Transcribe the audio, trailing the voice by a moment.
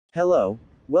Hello,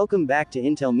 welcome back to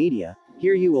Intel Media.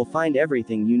 Here you will find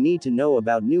everything you need to know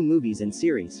about new movies and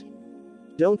series.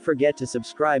 Don't forget to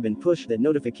subscribe and push that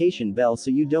notification bell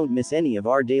so you don't miss any of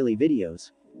our daily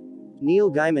videos. Neil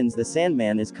Gaiman's The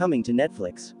Sandman is coming to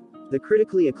Netflix. The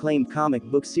critically acclaimed comic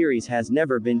book series has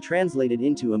never been translated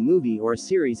into a movie or a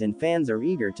series, and fans are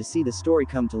eager to see the story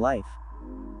come to life.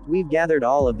 We've gathered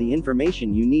all of the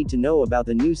information you need to know about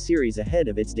the new series ahead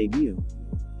of its debut.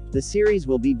 The series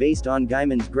will be based on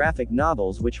Gaiman's graphic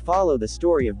novels, which follow the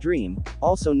story of Dream,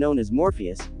 also known as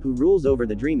Morpheus, who rules over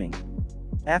the dreaming.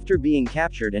 After being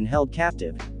captured and held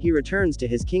captive, he returns to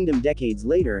his kingdom decades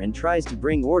later and tries to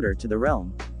bring order to the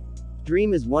realm.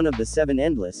 Dream is one of the seven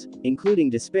endless, including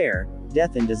despair,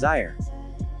 death and desire.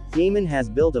 Gaiman has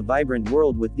built a vibrant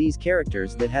world with these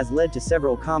characters that has led to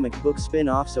several comic book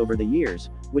spin-offs over the years,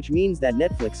 which means that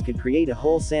Netflix could create a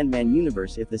whole Sandman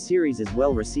universe if the series is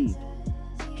well received.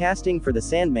 Casting for The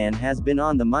Sandman has been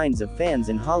on the minds of fans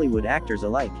and Hollywood actors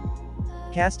alike.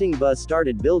 Casting buzz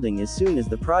started building as soon as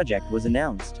the project was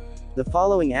announced. The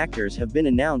following actors have been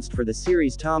announced for the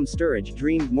series: Tom Sturridge,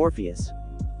 Dream, Morpheus;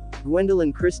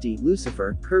 Gwendolyn Christie,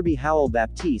 Lucifer; Kirby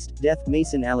Howell-Baptiste, Death;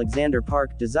 Mason Alexander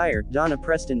Park, Desire; Donna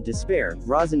Preston, Despair;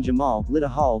 Razan Jamal, Lita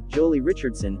Hall; Jolie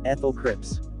Richardson, Ethel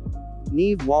Cripps;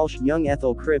 Neve Walsh, Young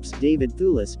Ethel Cripps; David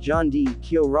Thewlis, John D.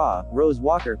 Kyo Ra; Rose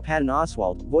Walker, Patton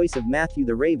Oswalt, voice of Matthew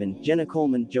the Raven; Jenna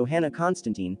Coleman, Johanna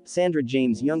Constantine; Sandra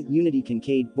James Young, Unity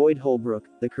Kincaid; Boyd Holbrook,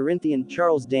 The Corinthian;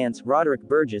 Charles Dance, Roderick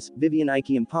Burgess; Vivian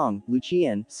Ikiampong,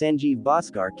 Lucien; Sanjeev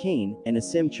Bhaskar, Kane; and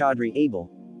Asim Chaudhry, Abel.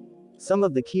 Some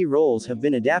of the key roles have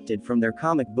been adapted from their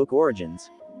comic book origins.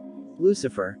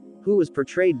 Lucifer, who was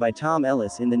portrayed by Tom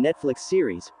Ellis in the Netflix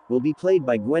series, will be played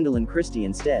by Gwendolyn Christie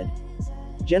instead.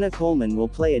 Jenna Coleman will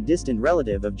play a distant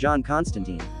relative of John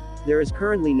Constantine. There is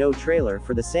currently no trailer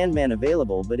for The Sandman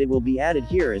available, but it will be added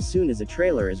here as soon as a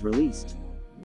trailer is released.